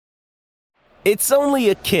It's only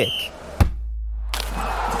a kick,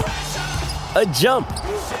 a jump,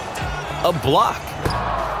 a block.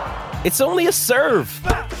 It's only a serve.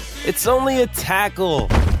 It's only a tackle,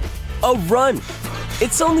 a run.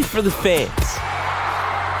 It's only for the fans.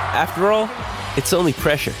 After all, it's only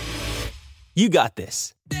pressure. You got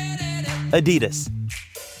this. Adidas.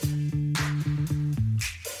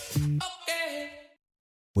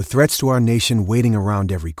 With threats to our nation waiting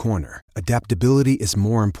around every corner, adaptability is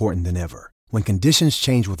more important than ever. When conditions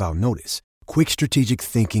change without notice, quick strategic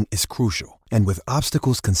thinking is crucial. And with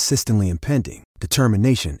obstacles consistently impending,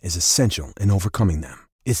 determination is essential in overcoming them.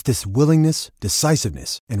 It's this willingness,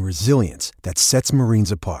 decisiveness, and resilience that sets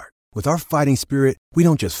Marines apart. With our fighting spirit, we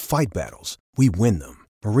don't just fight battles, we win them.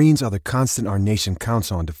 Marines are the constant our nation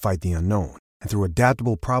counts on to fight the unknown. And through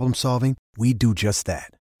adaptable problem solving, we do just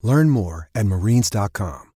that. Learn more at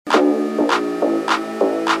marines.com.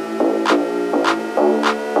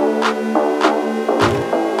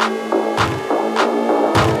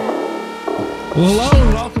 Well, hello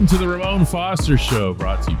and welcome to the Ramon Foster Show,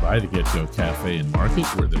 brought to you by the Get-Go Cafe and Market,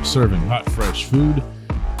 where they're serving hot, fresh food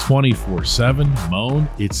 24/7. Ramon,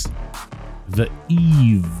 it's the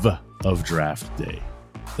eve of draft day.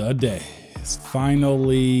 The day is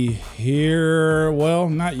finally here. Well,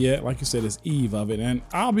 not yet. Like you said, it's eve of it. And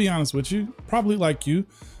I'll be honest with you, probably like you,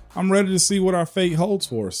 I'm ready to see what our fate holds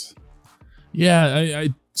for us. Yeah,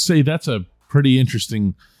 I'd say that's a pretty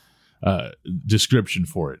interesting description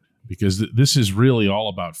for it, because this is really all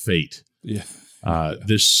about fate. Yeah.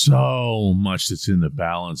 There's so much that's in the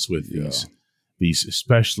balance with these,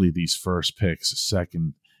 especially these first picks,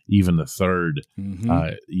 second, even the third.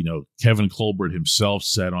 Mm-hmm. Kevin Colbert himself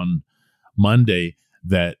said on Monday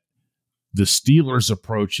that the Steelers'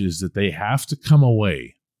 approach is that they have to come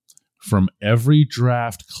away from every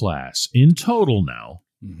draft class in total now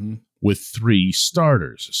with 3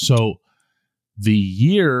 starters. So the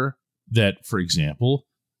year that, for example,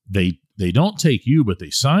 they don't take you, but they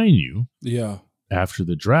sign you after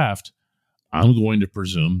the draft, I'm going to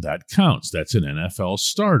presume that counts. That's an NFL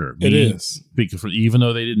starter. It is. Because even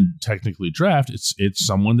though they didn't technically draft, it's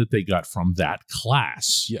someone that they got from that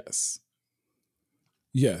class. Yes.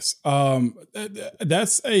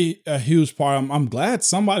 That's a huge part. I'm glad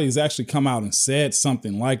somebody's actually come out and said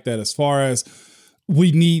something like that, as far as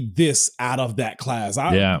we need this out of that class.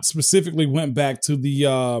 I specifically went back to the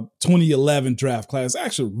 2011 draft class.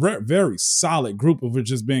 Actually, very solid group, if we're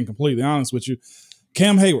just being completely honest with you.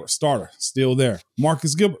 Cam Hayward, starter, still there.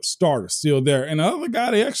 Marcus Gilbert, starter, still there. And the other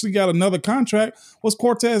guy, they actually got another contract, was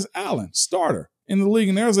Cortez Allen, starter in the league.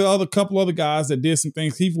 And there's a couple other guys that did some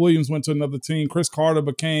things. Keith Williams went to another team. Chris Carter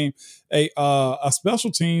became a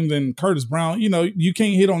special team. Then Curtis Brown, you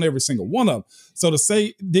can't hit on every single one of them. So to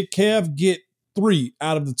say, did Kev get 3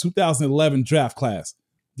 out of the 2011 draft class?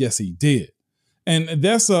 Yes, he did. And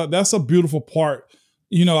that's a beautiful part.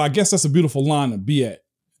 I guess that's a beautiful line to be at.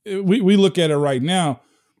 We look at it right now.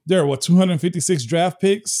 There are 256 draft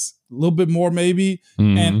picks, a little bit more maybe.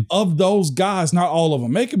 Mm-hmm. And of those guys, not all of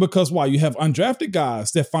them make it, because why? You have undrafted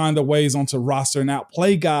guys that find their ways onto roster and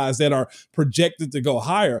outplay guys that are projected to go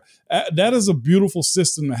higher. That is a beautiful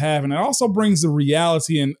system to have. And it also brings the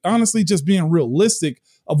reality and honestly just being realistic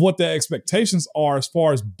of what their expectations are as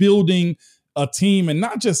far as building a team, and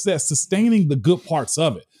not just that, sustaining the good parts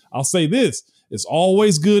of it. I'll say this. It's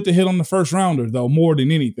always good to hit on the first rounder, though, more than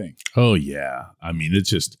anything. Oh, yeah. I mean, it's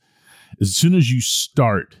just, as soon as you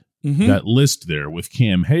start that list there with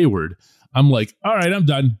Cam Hayward, I'm like, all right, I'm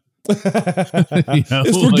done.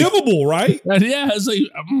 It's forgivable, right? Yeah, it's like,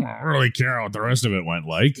 I don't really care what the rest of it went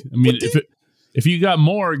like. I mean, if you got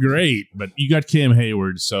more, great, but you got Cam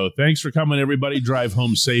Hayward. So thanks for coming, everybody. Drive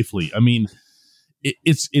home safely. I mean,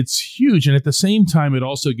 it's huge. And at the same time, it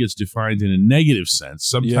also gets defined in a negative sense,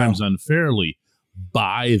 sometimes unfairly,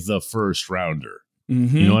 by the first rounder.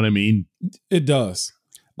 Mm-hmm. You know what I mean? It does.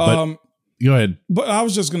 But, go ahead. But I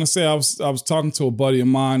was just going to say, I was talking to a buddy of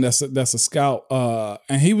mine that's a scout,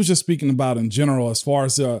 and he was just speaking about in general as far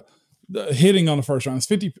as the hitting on the first round. It's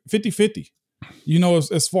 50-50.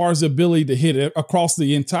 As far as the ability to hit it across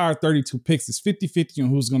the entire 32 picks, it's 50-50 on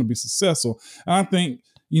who's going to be successful. And I think,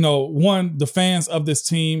 the fans of this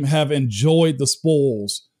team have enjoyed the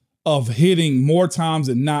spoils of hitting more times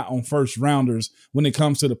than not on first rounders when it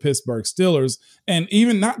comes to the Pittsburgh Steelers. And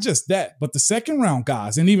even not just that, but the second round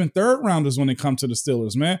guys and even third rounders when it comes to the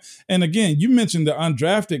Steelers, man. And again, you mentioned the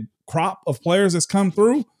undrafted crop of players that's come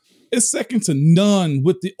through. It's second to none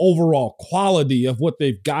with the overall quality of what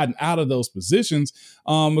they've gotten out of those positions.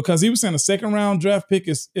 Because he was saying a second round draft pick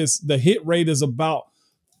is the hit rate is about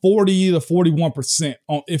 40 to 41%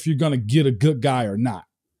 on if you're going to get a good guy or not.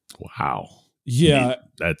 Wow. Yeah.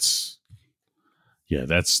 I mean, Yeah,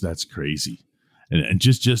 that's crazy. And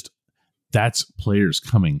just that's players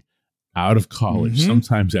coming out of college,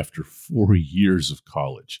 sometimes after 4 years of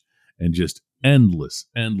college, and just endless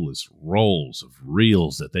rolls of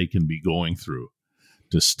reels that they can be going through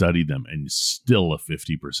to study them, and still a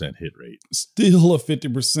 50% hit rate. Still a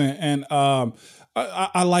 50%. And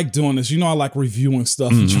I like doing this. I like reviewing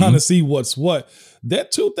stuff and trying to see what's what.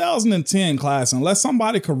 That 2010 class, unless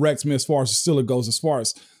somebody corrects me as far as the Steelers goes, as far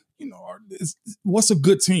as, what's a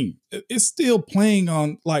good team? It's still playing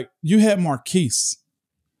on, like, you had Marquise,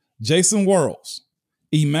 Jason Worilds,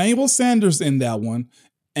 Emmanuel Sanders in that one,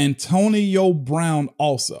 Antonio Brown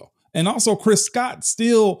also. And also Chris Scott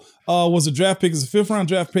still was a draft pick, as a 5th-round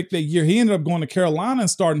draft pick that year. He ended up going to Carolina and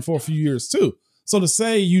starting for a few years too. So to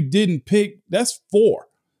say you didn't pick, that's 4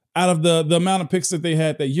 out of the amount of picks that they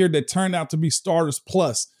had that year that turned out to be starters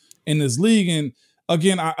plus in this league. And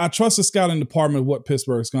again, I trust the scouting department what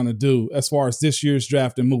Pittsburgh's going to do as far as this year's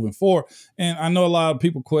draft and moving forward. And I know a lot of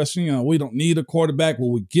people question, we don't need a quarterback.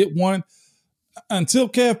 Will we get one? Until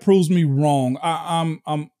Kev proves me wrong,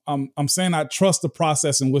 I'm saying I trust the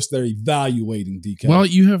process in which they're evaluating DK. Well,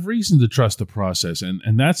 you have reason to trust the process,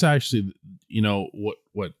 and that's actually,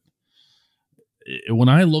 what when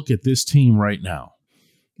I look at this team right now.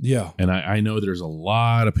 Yeah, and I know there's a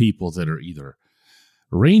lot of people that are either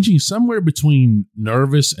ranging somewhere between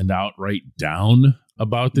nervous and outright down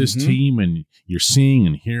about this team, and you're seeing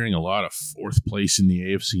and hearing a lot of 4th place in the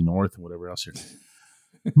AFC North and whatever else here.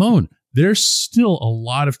 Moan, there's still a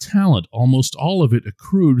lot of talent, almost all of it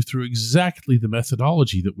accrued through exactly the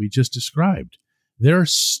methodology that we just described. They're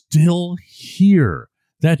still here.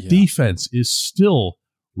 That defense is still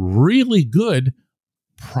really good,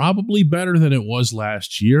 probably better than it was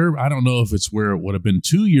last year. I don't know if it's where it would have been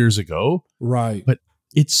 2 years ago. Right. But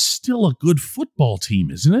it's still a good football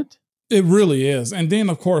team, isn't it? It really is. And then,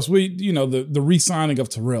 of course, the re-signing of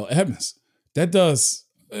Terrell Edmunds, that does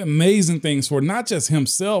amazing things for not just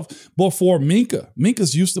himself, but for Minkah.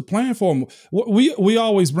 Minka's used to playing for him. We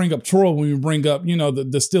always bring up Troy when we bring up,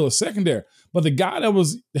 the Steelers secondary, but the guy that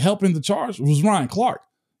was helping the charge was Ryan Clark.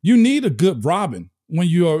 You need a good Robin when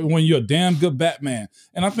you're a damn good Batman.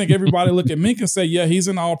 And I think everybody look at Minkah and say, yeah, he's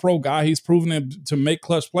an all-pro guy. He's proven to make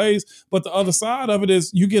clutch plays. But the other side of it is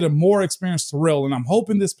you get a more experienced Terrell, and I'm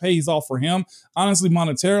hoping this pays off for him, honestly,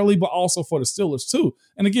 monetarily, but also for the Steelers too.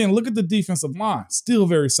 And again, look at the defensive line. Still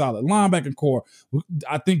very solid. Linebacker core.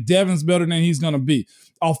 I think Devin's better than he's going to be.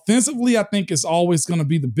 Offensively, I think it's always going to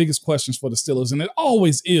be the biggest questions for the Steelers, and it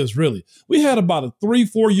always is, really. We had about a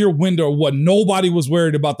 3-4 year window where nobody was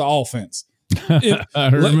worried about the offense. I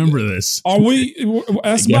remember this. Are we?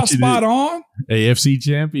 That's about spot on. AFC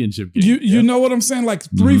Championship game. You know what I'm saying? Like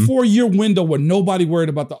 3-4 year window where nobody worried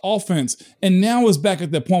about the offense, and now it's back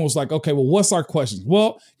at that point. Was like, okay, well, what's our questions?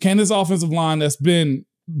 Well, can this offensive line that's been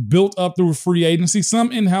built up through free agency,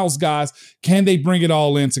 some in-house guys, can they bring it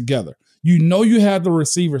all in together? You have the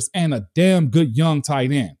receivers and a damn good young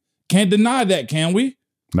tight end. Can't deny that, can we?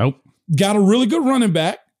 Nope. Got a really good running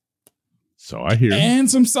back. So I hear. And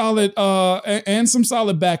some solid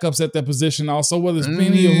backups at that position also, whether it's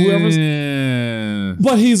Benny or whoever's.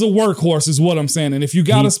 But he's a workhorse is what I'm saying. And if you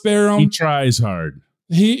got to spare him. He tries hard.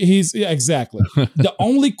 He's exactly. The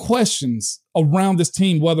only questions around this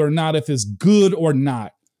team, whether or not if it's good or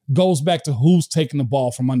not, goes back to who's taking the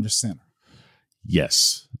ball from under center.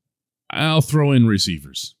 Yes. I'll throw in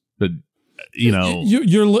receivers. But, you're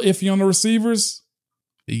if you're on the receivers.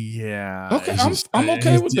 Yeah. Okay, I'm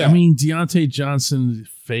okay with that. I mean, Deontay Johnson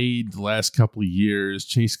fade the last couple of years.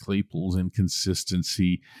 Chase Claypool's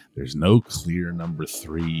inconsistency. There's no clear number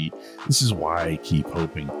 3. This is why I keep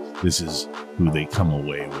hoping this is who they come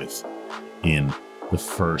away with in the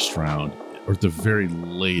first round, or at the very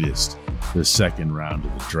latest, the second round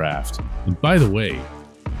of the draft. And by the way,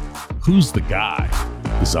 who's the guy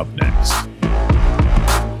is up next.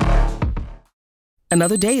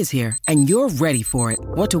 Another day is here, and you're ready for it.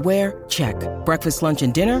 What to wear? Check. Breakfast, lunch,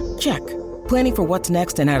 and dinner? Check. Planning for what's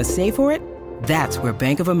next and how to save for it? That's where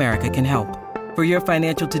Bank of America can help. For your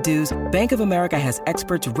financial to-dos, Bank of America has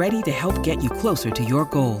experts ready to help get you closer to your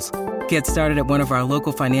goals. Get started at one of our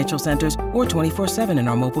local financial centers or 24/7 in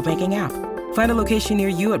our mobile banking app. Find a location near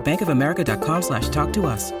you at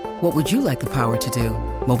bankofamerica.com/talktous. What would you like the power to do?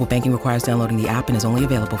 Mobile banking requires downloading the app and is only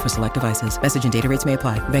available for select devices. Message and data rates may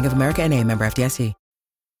apply. Bank of America NA, member FDIC.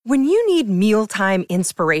 When you need mealtime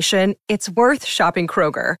inspiration, it's worth shopping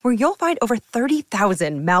Kroger, where you'll find over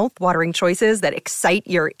 30,000 mouth-watering choices that excite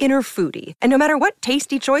your inner foodie. And no matter what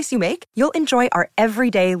tasty choice you make, you'll enjoy our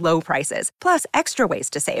everyday low prices, plus extra ways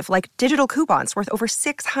to save, like digital coupons worth over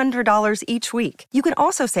 $600 each week. You can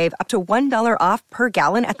also save up to $1 off per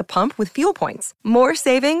gallon at the pump with fuel points. More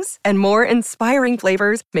savings and more inspiring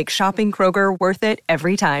flavors make shopping Kroger worth it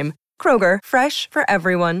every time. Kroger, fresh for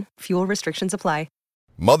everyone. Fuel restrictions apply.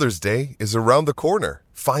 Mother's Day is around the corner.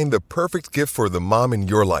 Find the perfect gift for the mom in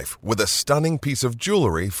your life with a stunning piece of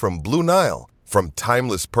jewelry from Blue Nile. From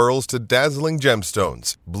timeless pearls to dazzling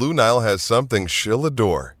gemstones, Blue Nile has something she'll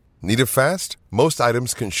adore. Need it fast? Most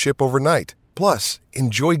items can ship overnight. Plus,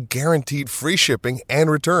 enjoy guaranteed free shipping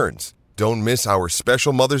and returns. Don't miss our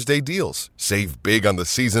special Mother's Day deals. Save big on the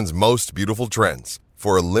season's most beautiful trends.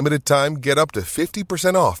 For a limited time, get up to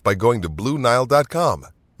 50% off by going to BlueNile.com.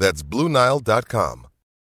 That's BlueNile.com.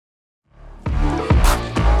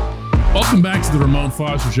 Welcome back to the Ramon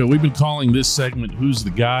Foster Show. We've been calling this segment Who's the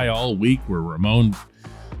Guy all week, where Ramon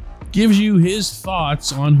gives you his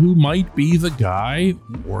thoughts on who might be the guy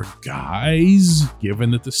or guys,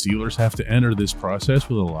 given that the Steelers have to enter this process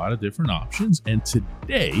with a lot of different options. And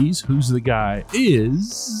today's Who's the Guy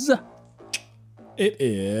is... It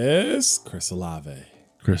is Chris Olave.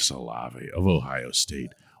 Chris Olave of Ohio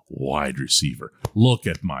State, wide receiver. Look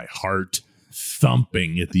at my heart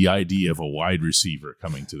thumping at the idea of a wide receiver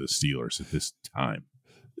coming to the Steelers at this time.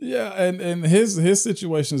 Yeah, and his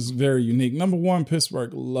situation is very unique. Number one,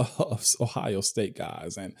 Pittsburgh loves Ohio State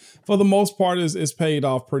guys, and for the most part, it's paid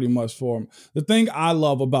off pretty much for him. The thing I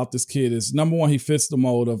love about this kid is, number one, he fits the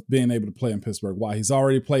mold of being able to play in Pittsburgh. Why? He's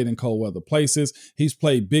already played in cold weather places. He's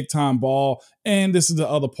played big time ball, and this is the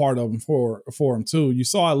other part of him for him too. You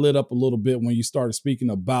saw I lit up a little bit when you started speaking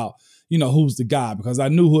about, who's the guy, because I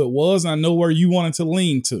knew who it was, and I know where you wanted to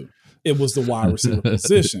lean to. It was the wide receiver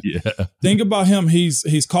position. Yeah. Think about him.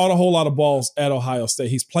 He's caught a whole lot of balls at Ohio State.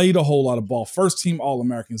 He's played a whole lot of ball. First team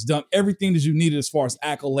All-Americans, done everything that you needed as far as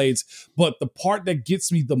accolades. But the part that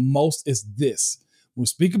gets me the most is this. When we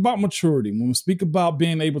speak about maturity, when we speak about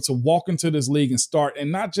being able to walk into this league and start,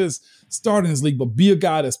 and not just start in this league, but be a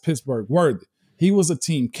guy that's Pittsburgh worthy. He was a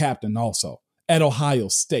team captain also at Ohio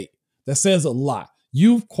State. That says a lot.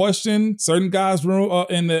 You've questioned certain guys' room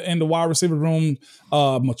in the wide receiver room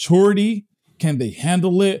maturity. Can they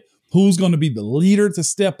handle it? Who's going to be the leader to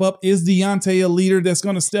step up? Is Deontay a leader that's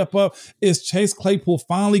going to step up? Is Chase Claypool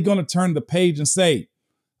finally going to turn the page and say,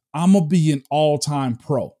 I'm going to be an all-time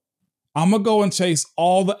pro? I'm going to go and chase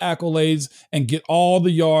all the accolades and get all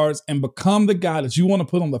the yards and become the guy that you want to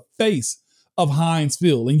put on the face of Heinz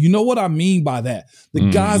Field. And you know what I mean by that? The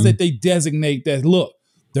guys that they designate that, look,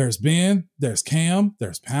 there's Ben, there's Cam,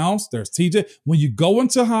 there's Pounce, there's TJ. When you go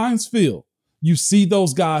into Heinz Field, you see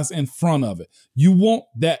those guys in front of it. You want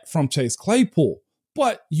that from Chase Claypool,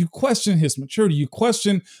 but you question his maturity. You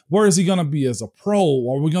question, where is he going to be as a pro?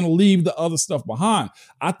 Or are we going to leave the other stuff behind?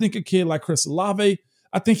 I think a kid like Chris Olave,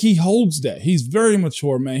 I think he holds that. He's very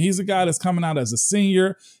mature, man. He's a guy that's coming out as a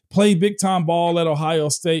senior, played big-time ball at Ohio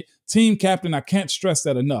State, team captain. I can't stress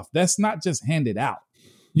that enough. That's not just handed out.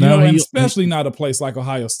 And especially not a place like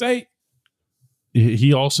Ohio State.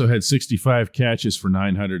 He also had 65 catches for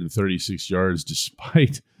 936 yards,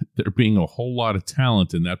 despite there being a whole lot of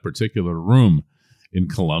talent in that particular room in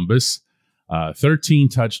Columbus. 13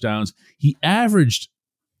 touchdowns. He averaged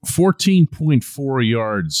 14.4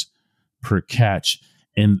 yards per catch.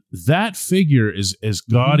 And that figure is as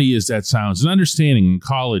gaudy as that sounds. And understanding in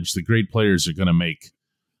college, the great players are going to make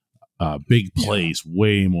big plays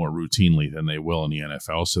way more routinely than they will in the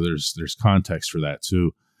NFL. So there's context for that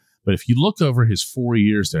too. But if you look over his 4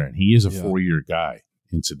 years there, and he is a 4-year guy,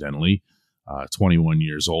 incidentally, 21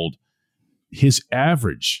 years old, his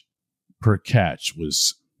average per catch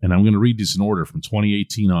was, and I'm going to read this in order from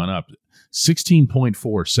 2018 on up, 16.4,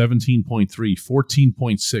 17.3,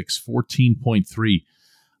 14.6,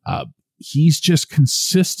 14.3. He's just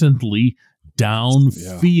consistently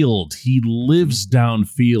downfield. He lives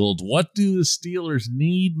downfield. What do the Steelers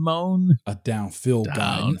need, Moan? A downfield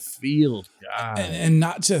guy. Downfield guy. And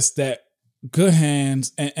not just that, good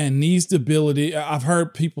hands and needs the ability. I've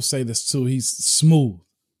heard people say this too. He's smooth,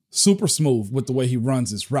 super smooth with the way he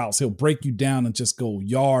runs his routes. He'll break you down and just go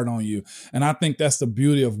yard on you. And I think that's the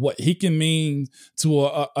beauty of what he can mean to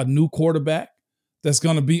a new quarterback that's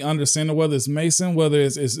going to be under center, whether it's Mason, whether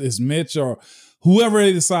it's Mitch or whoever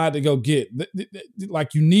they decide to go get,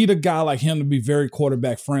 like you need a guy like him to be very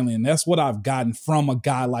quarterback friendly. And that's what I've gotten from a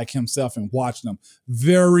guy like himself and watching him.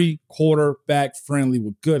 Very quarterback friendly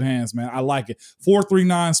with good hands, man. I like it.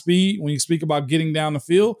 4.39 speed. When you speak about getting down the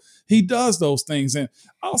field, he does those things. And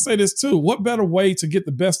I'll say this too. What better way to get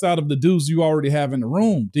the best out of the dudes you already have in the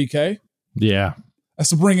room, DK? Yeah. That's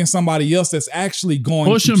to bring in somebody else that's actually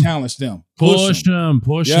going to challenge them. Push them.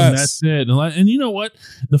 That's it. And you know what?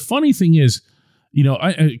 The funny thing is, you know,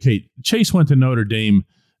 Chase went to Notre Dame.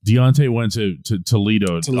 Deontay went to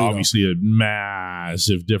Toledo. Obviously, a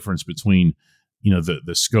massive difference between, you know,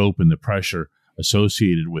 the scope and the pressure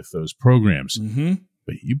associated with those programs. Mm-hmm.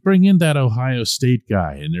 But you bring in that Ohio State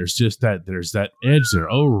guy, and there's that edge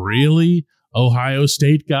there. Oh, really? Ohio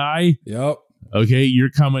State guy? Yep. Okay, you're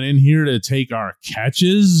coming in here to take our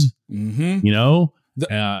catches. Mm-hmm. You know.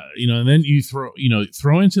 And then you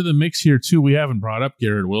throw into the mix here too. We haven't brought up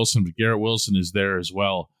Garrett Wilson, but Garrett Wilson is there as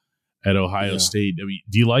well at Ohio State. I mean,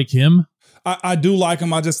 do you like him? I do like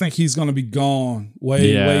him. I just think he's going to be gone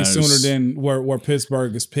way sooner than where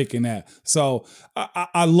Pittsburgh is picking at. So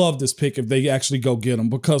I love this pick if they actually go get him,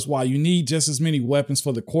 because while you need just as many weapons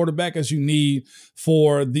for the quarterback as you need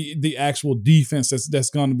for the actual defense that's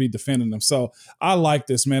going to be defending them. So I like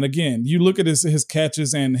this, man. Again, you look at his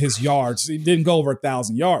catches and his yards. He didn't go over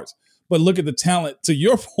 1,000 yards, but look at the talent, to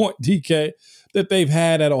your point, DK, that they've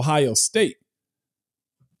had at Ohio State.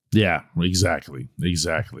 Yeah, exactly.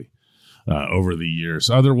 Over the years,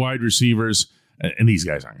 other wide receivers, and these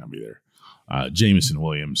guys aren't going to be there. Jameson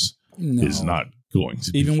Williams is not going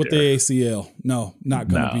to be even with there. the ACL. No, not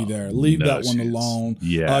going to be there. Leave that one alone.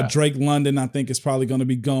 Yeah. Drake London, I think, is probably going to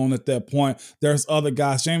be gone at that point. There's other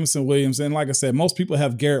guys, Jameson Williams, and like I said, most people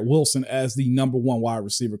have Garrett Wilson as the number one wide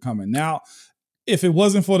receiver coming. Now, if it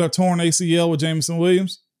wasn't for the torn ACL with Jameson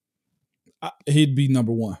Williams, he'd be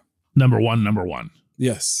number one. Number one.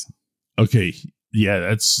 Yes. Okay. Yeah,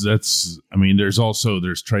 that's. I mean, there's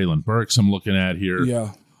Treylon Burks I'm looking at here.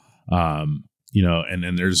 Yeah. You know, and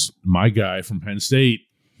then there's my guy from Penn State,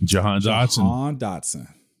 Jahan Dotson.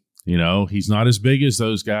 You know, he's not as big as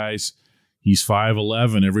those guys. He's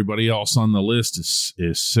 5'11". Everybody else on the list is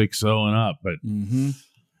 6'0" and up. But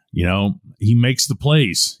you know, he makes the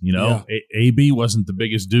plays. You know, AB wasn't the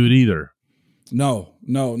biggest dude either. No,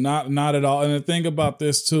 not at all. And the thing about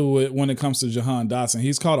this too, when it comes to Jahan Dotson,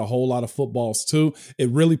 he's caught a whole lot of footballs too. It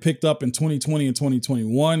really picked up in 2020 and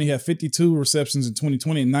 2021. He had 52 receptions in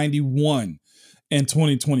 2020 and 91 in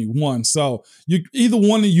 2021. So either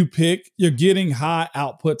one that you pick, you're getting high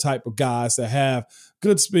output type of guys that have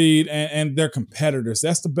good speed and they're competitors.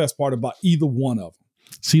 That's the best part about either one of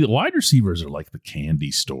them. See, the wide receivers are like the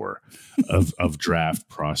candy store of draft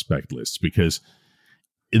prospect lists, because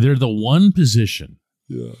they're the one position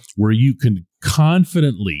where you can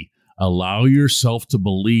confidently allow yourself to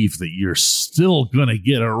believe that you're still going to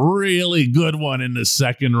get a really good one in the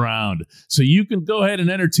second round. So you can go ahead and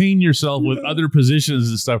entertain yourself with other positions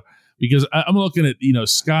and stuff. Because I'm looking at, you know,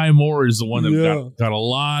 Sky Moore is the one that got a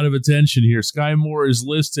lot of attention here. Sky Moore is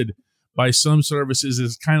listed by some services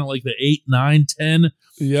as kind of like the 8, 9, 10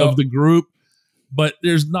 of the group. But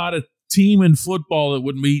there's not a team in football that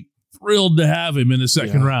would be thrilled to have him in the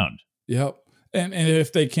second round. Yep. And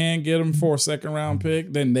if they can get him for a second round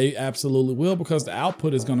pick, then they absolutely will, because the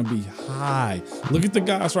output is going to be high. Look at the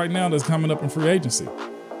guys right now that's coming up in free agency.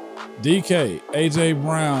 DK, AJ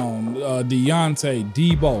Brown, Deontay,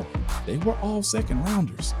 Debo. They were all second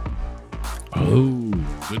rounders. Oh,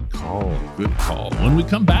 good call. When we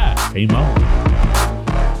come back, hey Mo.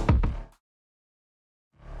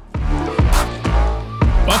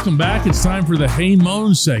 Welcome back. It's time for the Hey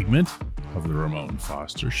Moan segment of the Ramon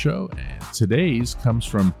Foster Show. And today's comes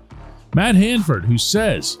from Matt Hanford, who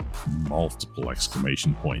says, multiple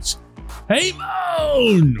exclamation points, "Hey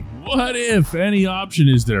Moan, what if any option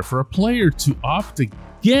is there for a player to opt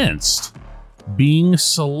against being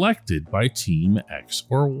selected by team X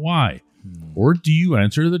or Y? Or do you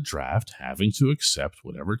enter the draft having to accept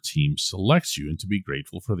whatever team selects you and to be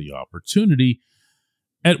grateful for the opportunity?"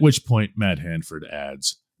 At which point Matt Hanford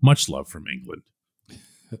adds, "Much love from England."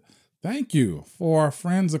 Thank you for our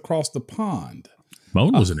friends across the pond.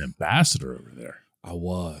 Moan was an ambassador over there. I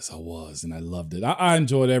was, and I loved it. I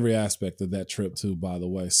enjoyed every aspect of that trip too, by the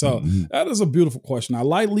way. So that is a beautiful question. I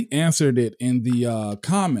lightly answered it in the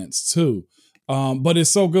comments too. But it's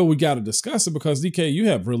so good we got to discuss it, because DK, you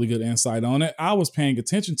have really good insight on it. I was paying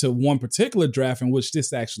attention to one particular draft in which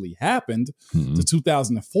this actually happened, the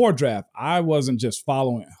 2004 draft. I wasn't just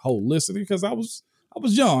following it holistically because I was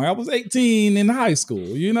young. I was 18 in high school,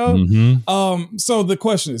 you know? So the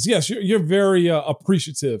question is, yes, you're very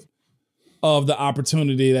appreciative of the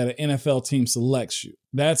opportunity that an NFL team selects you.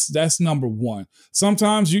 That's number one.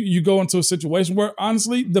 Sometimes you go into a situation where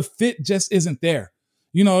honestly the fit just isn't there.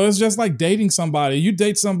 You know, it's just like dating somebody. You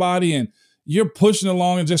date somebody and you're pushing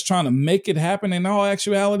along and just trying to make it happen. In all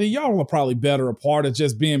actuality, y'all are probably better apart at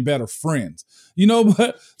just being better friends. You know,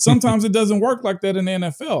 but sometimes it doesn't work like that in the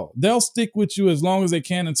NFL. They'll stick with you as long as they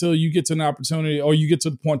can until you get to an opportunity or you get to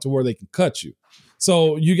the point to where they can cut you.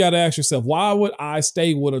 So you got to ask yourself, why would I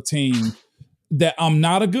stay with a team that I'm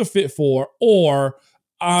not a good fit for, or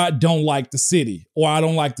I don't like the city, or I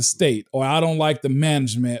don't like the state, or I don't like the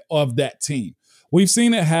management of that team? We've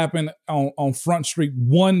seen it happen on Front Street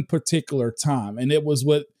one particular time, and it was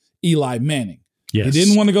with Eli Manning. Yes. He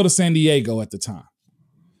didn't want to go to San Diego at the time.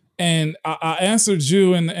 And I answered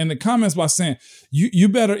you in the comments by saying, you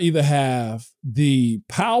better either have the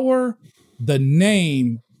power, the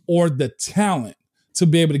name, or the talent to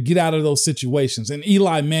be able to get out of those situations. And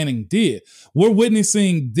Eli Manning did. We're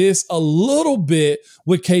witnessing this a little bit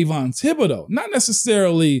with Kayvon Thibodeau. Not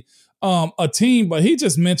necessarily a team, but he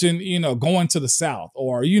just mentioned, going to the South,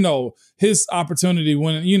 or, his opportunity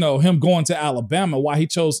when, him going to Alabama, why he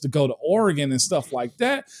chose to go to Oregon and stuff like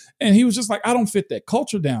that. And he was just like, I don't fit that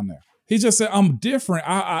culture down there. He just said, I'm different.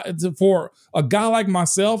 For a guy like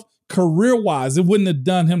myself, career-wise, it wouldn't have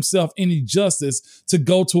done himself any justice to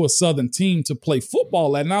go to a Southern team to play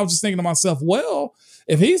football at. And I was just thinking to myself, well,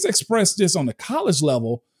 if he's expressed this on the college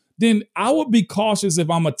level, then I would be cautious if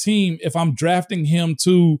I'm a team, if I'm drafting him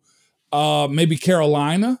to maybe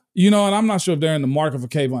Carolina, and I'm not sure if they're in the market for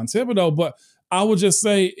Kayvon Thibodeau, but I would just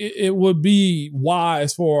say it would be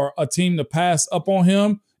wise for a team to pass up on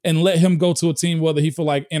him and let him go to a team, whether he feel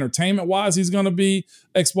like entertainment-wise he's going to be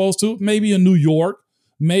exposed to, maybe in New York,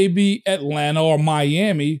 maybe Atlanta or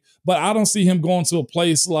Miami, but I don't see him going to a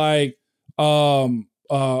place like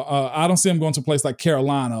I don't see him going to a place like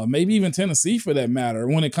Carolina, or maybe even Tennessee for that matter,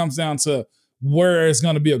 when it comes down to where it's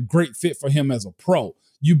going to be a great fit for him as a pro.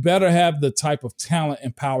 You better have the type of talent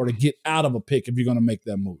and power to get out of a pick if you're going to make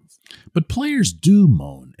that move. But players do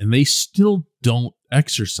moan, and they still don't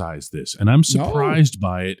exercise this. And I'm surprised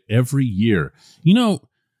by it every year. You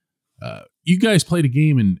guys played a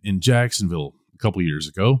game in Jacksonville a couple years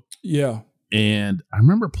ago. Yeah. And I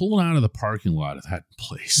remember pulling out of the parking lot of that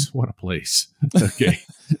place. What a place. Okay.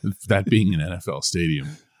 That being an NFL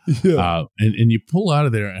stadium. Yeah. And you pull out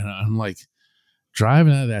of there, and I'm like,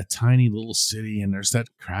 driving out of that tiny little city, and there's that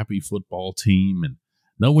crappy football team, and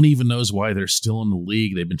no one even knows why they're still in the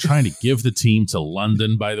league. They've been trying to give the team to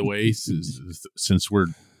London, by the way, since we're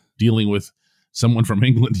dealing with someone from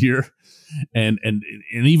England here, and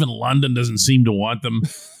even London doesn't seem to want them.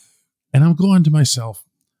 And I'm going to myself,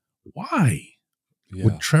 why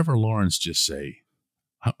would Trevor Lawrence just say,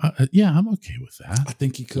 yeah, I'm okay with that? I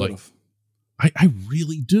think he could have. I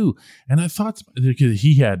really do. And I thought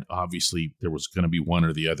he had, obviously, there was going to be one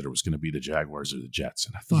or the other. It was going to be the Jaguars or the Jets.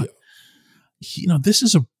 And I thought, this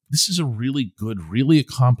is a really good, really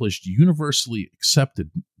accomplished, universally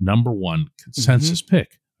accepted number one consensus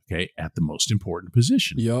pick, okay, at the most important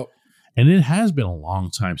position. Yep. And it has been a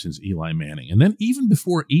long time since Eli Manning. And then even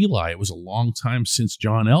before Eli, it was a long time since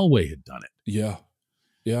John Elway had done it. Yeah.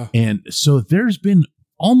 Yeah. And so there's been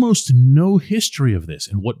almost no history of this.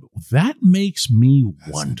 And what that makes me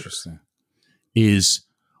wonder is,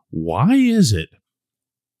 why is it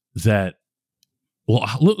that, well,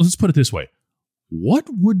 let's put it this way. What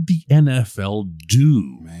would the NFL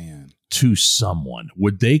do to someone?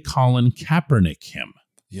 Would they Colin Kaepernick him?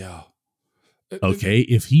 Yeah. Okay,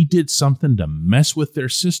 if he did something to mess with their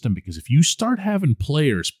system, because if you start having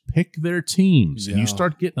players pick their teams and you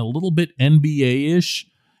start getting a little bit NBA-ish,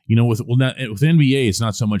 with NBA, it's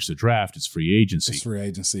not so much the draft, it's free agency. It's free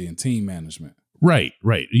agency and team management. Right.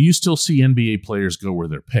 You still see NBA players go where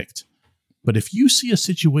they're picked. But if you see a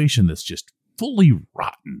situation that's just fully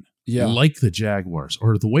rotten, like the Jaguars,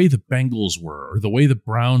 or the way the Bengals were, or the way the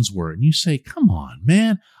Browns were, and you say, come on,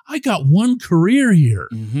 man, I got one career here.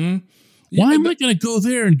 Mm-hmm. Why am I going to go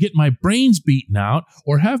there and get my brains beaten out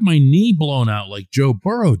or have my knee blown out like Joe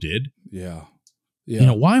Burrow did? Yeah.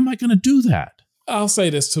 Why am I going to do that? I'll say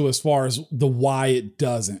this too, as far as the why it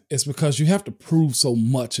doesn't. It's because you have to prove so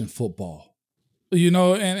much in football.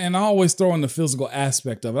 And I always throw in the physical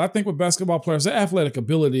aspect of it. I think with basketball players, their athletic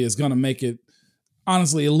ability is going to make it,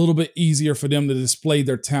 honestly, a little bit easier for them to display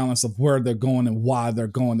their talents of where they're going and why they're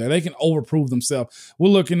going there. They can overprove themselves. We're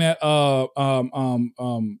looking at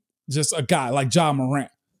just a guy like Ja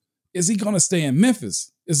Morant. Is he going to stay in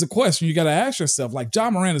Memphis? is a question you got to ask yourself. Like, Ja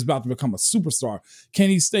Morant is about to become a superstar. Can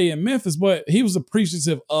he stay in Memphis? But he was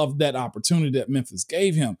appreciative of that opportunity that Memphis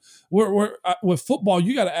gave him. With football,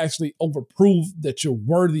 you got to actually overprove that you're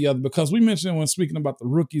worthy of it, because we mentioned when speaking about the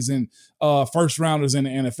rookies and first rounders in the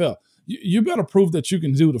NFL, you better prove that you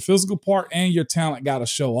can do the physical part, and your talent got to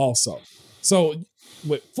show also. So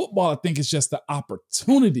with football, I think it's just the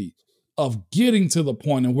opportunity of getting to the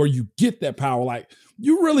point and where you get that power. Like,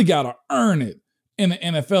 you really got to earn it in the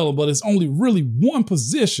NFL, but it's only really one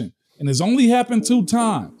position, and it's only happened 2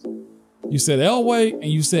 times. You said Elway and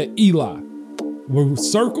you said Eli. We'll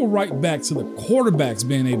circle right back to the quarterbacks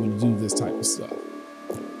being able to do this type of stuff.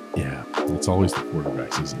 Yeah, it's always the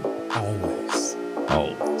quarterbacks, isn't it?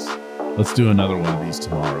 Always. Let's do another one of these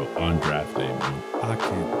tomorrow on draft day, man. I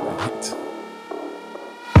can't wait.